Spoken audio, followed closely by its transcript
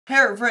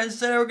Hey friends,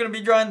 today we're going to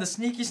be drawing the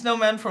sneaky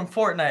snowman from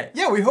Fortnite.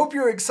 Yeah, we hope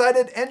you're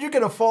excited and you're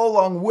going to follow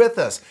along with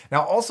us.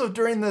 Now also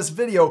during this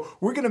video,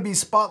 we're going to be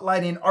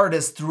spotlighting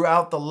artists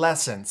throughout the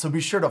lesson. So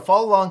be sure to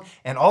follow along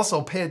and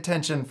also pay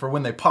attention for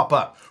when they pop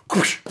up.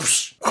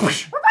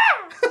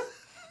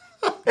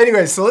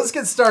 Anyway, so let's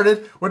get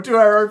started. What do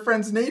our art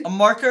friends need? A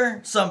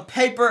marker, some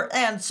paper,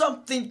 and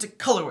something to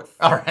color with.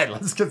 All right,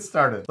 let's get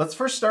started. Let's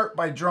first start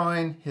by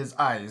drawing his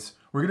eyes.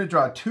 We're going to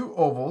draw two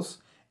ovals.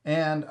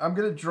 And I'm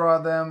going to draw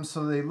them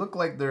so they look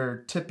like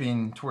they're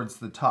tipping towards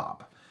the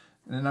top.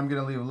 And then I'm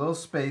going to leave a little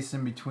space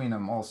in between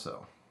them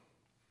also.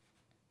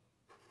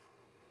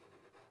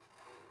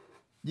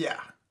 Yeah.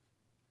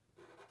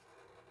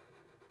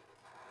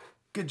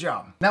 Good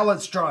job. Now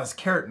let's draw his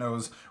carrot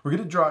nose. We're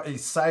going to draw a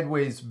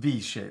sideways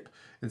V shape.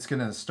 It's going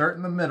to start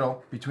in the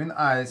middle between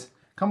the eyes,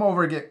 come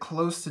over, get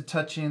close to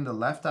touching the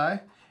left eye,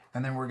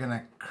 and then we're going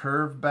to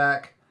curve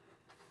back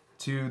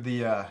to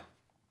the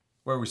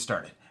where we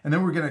started. And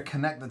then we're going to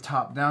connect the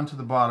top down to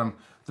the bottom,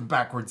 the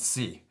backwards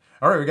C.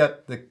 All right, we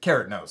got the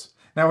carrot nose.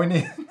 Now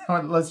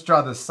let's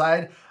draw the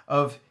side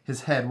of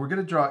his head. We're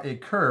going to draw a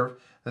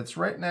curve that's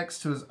right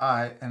next to his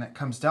eye, and it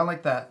comes down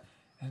like that.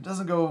 And it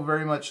doesn't go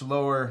very much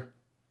lower.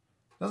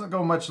 Doesn't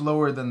go much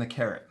lower than the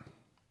carrot.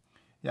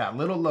 Yeah, a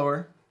little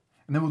lower.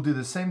 And then we'll do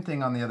the same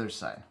thing on the other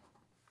side.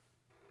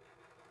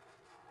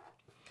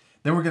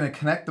 Then we're going to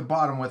connect the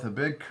bottom with a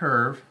big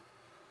curve.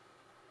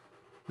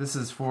 This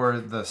is for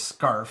the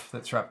scarf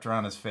that's wrapped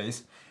around his face.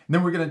 And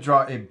then we're going to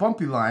draw a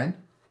bumpy line.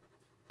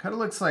 Kind of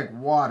looks like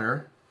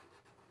water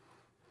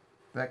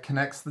that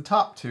connects the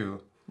top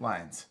two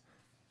lines.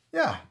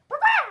 Yeah.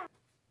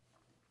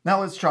 Now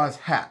let's draw his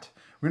hat.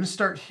 We're going to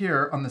start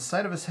here on the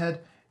side of his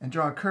head and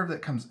draw a curve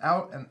that comes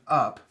out and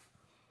up.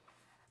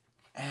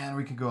 And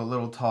we can go a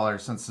little taller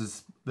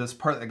since this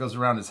part that goes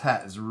around his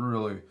hat is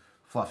really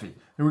fluffy.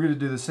 And we're going to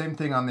do the same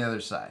thing on the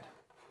other side.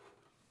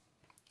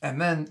 And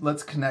then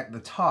let's connect the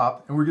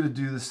top, and we're going to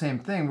do the same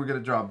thing. We're going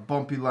to draw a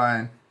bumpy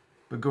line,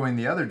 but going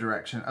the other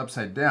direction,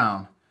 upside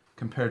down,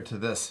 compared to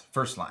this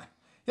first line.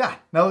 Yeah,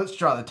 now let's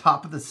draw the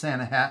top of the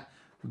Santa hat.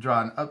 We'll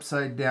draw an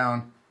upside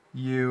down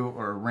U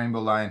or a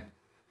rainbow line.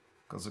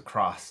 Goes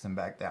across and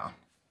back down.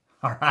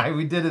 All right,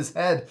 we did his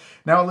head.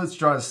 Now let's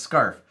draw his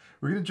scarf.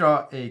 We're going to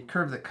draw a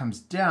curve that comes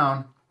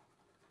down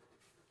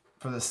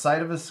for the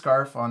side of his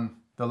scarf on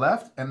the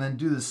left, and then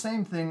do the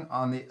same thing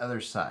on the other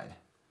side.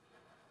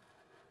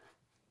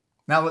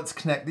 Now let's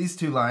connect these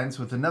two lines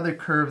with another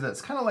curve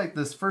that's kind of like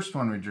this first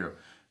one we drew. So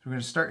we're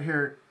going to start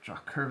here, draw a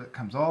curve that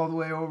comes all the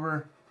way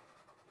over,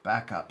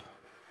 back up.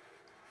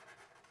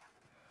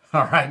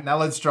 All right, now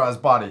let's draw his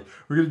body.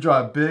 We're going to draw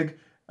a big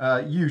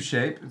U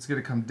shape. It's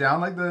going to come down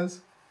like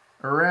this,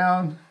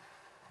 around,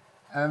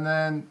 and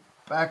then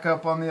back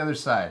up on the other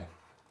side.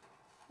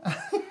 And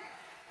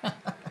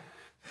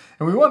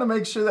we want to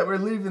make sure that we're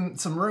leaving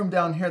some room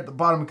down here at the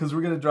bottom because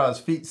we're going to draw his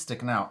feet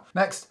sticking out.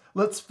 Next,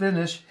 let's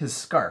finish his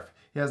scarf.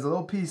 He has a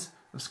little piece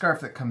of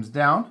scarf that comes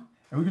down,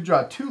 and we could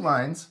draw two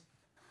lines,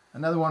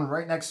 another one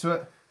right next to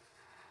it,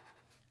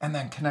 and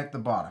then connect the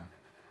bottom.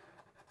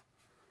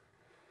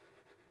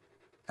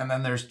 And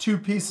then there's two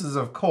pieces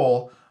of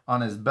coal on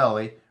his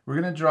belly.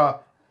 We're not going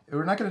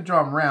to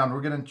draw them round,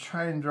 we're going to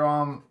try and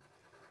draw them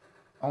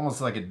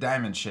almost like a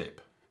diamond shape.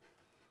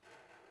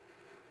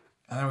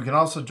 And then we can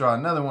also draw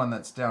another one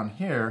that's down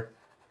here,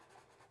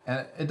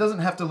 and it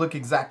doesn't have to look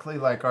exactly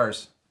like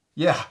ours.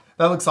 Yeah,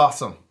 that looks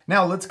awesome.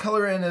 Now let's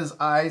color in his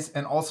eyes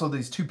and also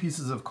these two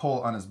pieces of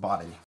coal on his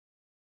body.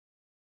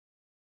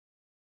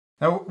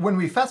 Now when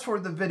we fast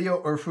forward the video,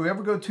 or if we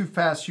ever go too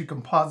fast, you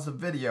can pause the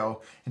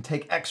video and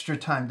take extra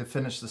time to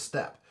finish the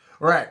step.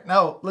 All right,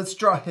 now let's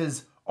draw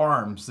his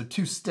arms, the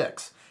two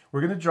sticks.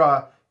 We're gonna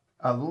draw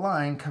a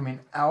line coming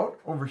out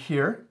over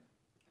here.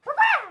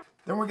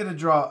 Then we're gonna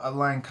draw a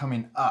line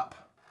coming up.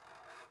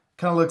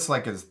 Kind of looks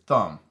like his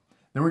thumb.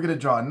 Then we're gonna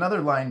draw another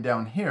line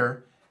down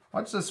here.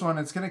 Watch this one,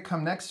 it's going to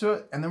come next to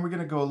it, and then we're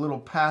going to go a little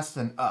past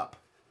and up.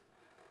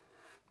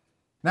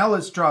 Now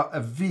let's draw a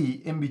V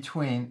in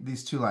between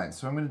these two lines.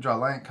 So I'm going to draw a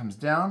line that comes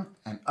down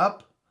and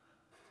up.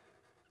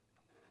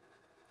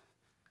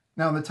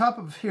 Now on the top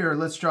of here,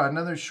 let's draw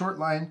another short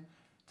line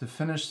to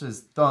finish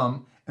his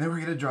thumb. And then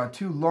we're going to draw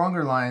two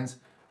longer lines,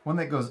 one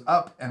that goes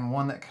up and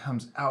one that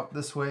comes out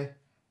this way.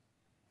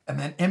 And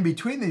then in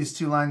between these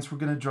two lines, we're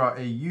going to draw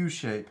a U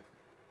shape.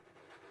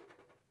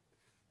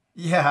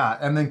 Yeah,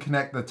 and then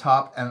connect the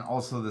top and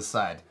also the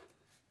side.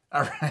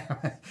 All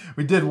right,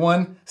 we did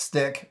one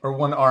stick or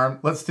one arm.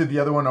 Let's do the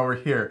other one over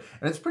here.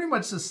 And it's pretty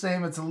much the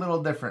same, it's a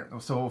little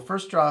different. So we'll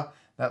first draw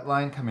that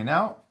line coming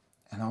out,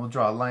 and then we'll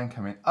draw a line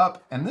coming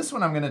up. And this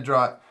one I'm gonna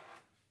draw it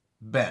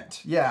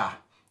bent. Yeah,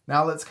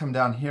 now let's come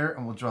down here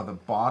and we'll draw the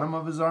bottom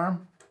of his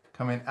arm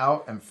coming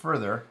out and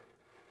further.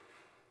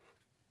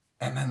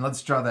 And then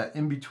let's draw that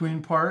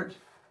in-between part.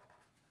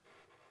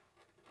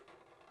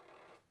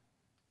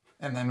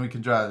 And then we can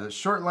draw the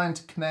short line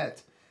to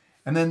connect.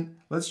 And then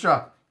let's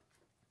draw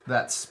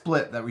that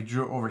split that we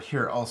drew over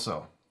here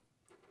also.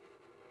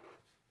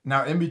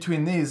 Now in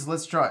between these,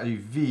 let's draw a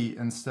V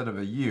instead of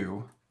a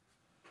U.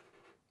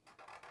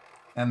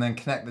 and then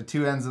connect the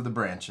two ends of the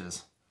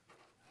branches.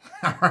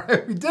 All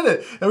right, we did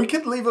it. And we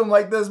could leave him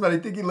like this, but I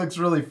think he looks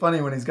really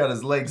funny when he's got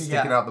his legs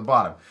sticking out the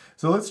bottom.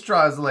 So let's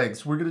draw his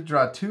legs. We're gonna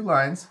draw 2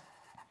 lines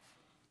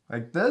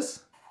like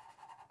this.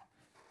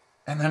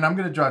 And then I'm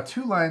gonna draw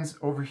 2 lines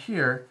over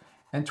here.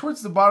 And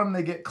towards the bottom,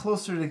 they get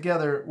closer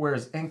together where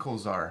his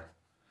ankles are.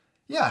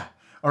 Yeah.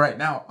 All right,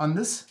 now on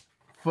this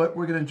foot,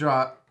 we're gonna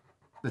draw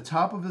the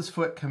top of his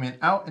foot coming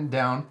out and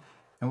down.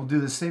 And we'll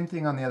do the same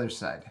thing on the other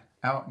side,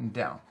 out and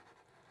down.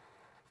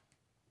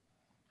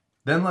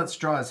 Then let's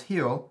draw his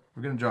heel.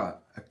 We're gonna draw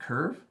a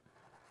curve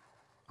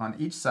on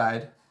each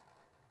side.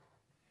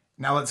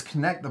 Now let's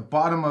connect the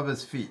bottom of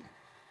his feet.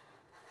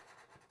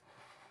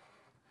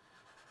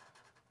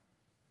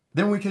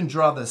 Then we can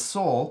draw the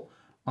sole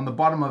on the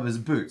bottom of his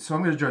boot. So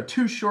I'm gonna draw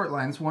 2 short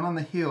lines, one on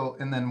the heel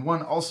and then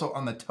one also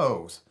on the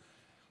toes.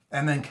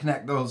 And then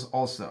connect those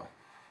also.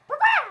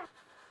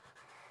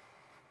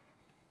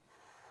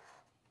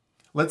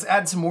 Let's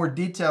add some more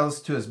details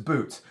to his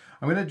boots.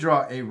 I'm gonna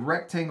draw a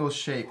rectangle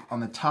shape on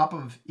the top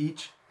of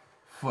each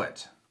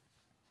foot.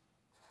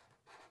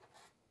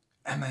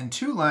 And then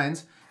 2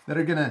 lines that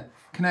are gonna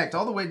connect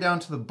all the way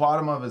down to the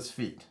bottom of his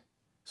feet.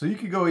 So you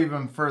could go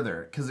even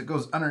further because it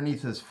goes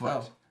underneath his foot.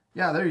 Oh.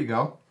 Yeah, there you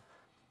go.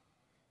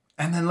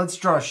 And then let's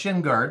draw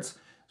shin guards.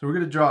 So we're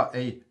gonna draw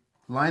a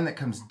line that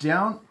comes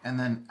down and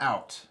then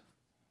out.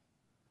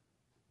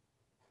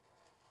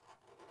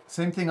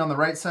 Same thing on the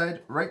right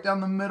side, right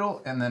down the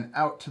middle and then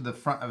out to the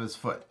front of his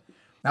foot.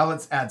 Now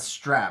let's add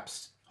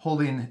straps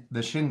holding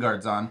the shin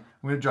guards on.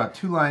 I'm gonna draw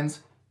 2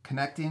 lines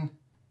connecting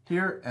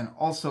here and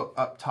also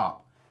up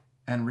top.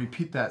 And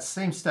repeat that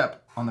same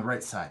step on the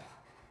right side.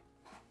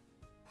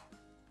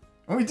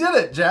 And we did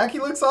it, Jack. He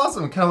looks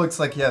awesome. Kind of looks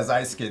like he has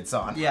ice skates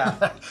on.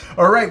 Yeah.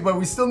 All right, but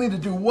we still need to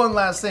do one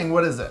last thing.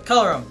 What is it?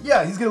 Color him.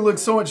 Yeah, he's gonna look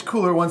so much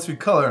cooler once we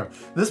color him.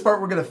 This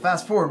part we're gonna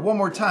fast forward one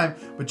more time,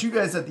 but you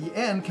guys at the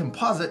end can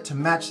pause it to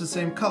match the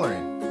same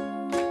coloring.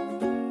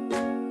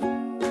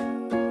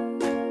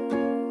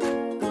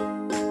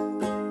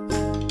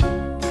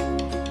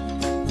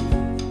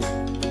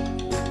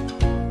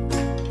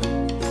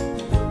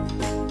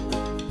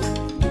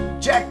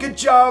 Jack, good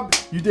job!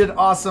 You did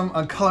awesome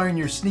on coloring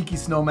your sneaky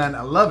snowman.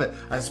 I love it.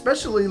 I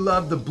especially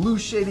love the blue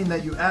shading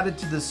that you added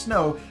to the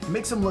snow. It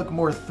makes him look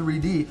more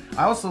 3D.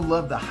 I also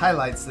love the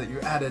highlights that you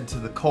added to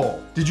the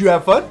coal. Did you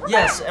have fun?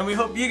 Yes, and we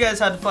hope you guys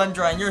had fun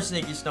drawing your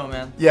sneaky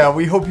snowman. Yeah,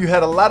 we hope you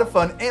had a lot of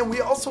fun, and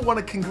we also want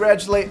to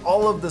congratulate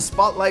all of the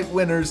Spotlight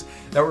winners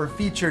that were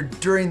featured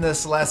during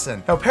this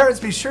lesson. Now, parents,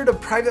 be sure to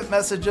private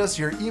message us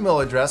your email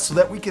address so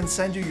that we can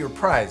send you your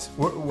prize.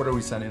 What are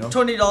we sending them?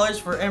 $20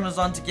 for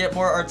Amazon to get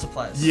more art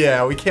supplies.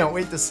 Yeah, we can't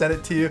wait to send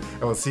it to you,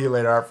 and we'll see you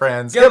later, our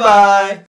friends. Goodbye.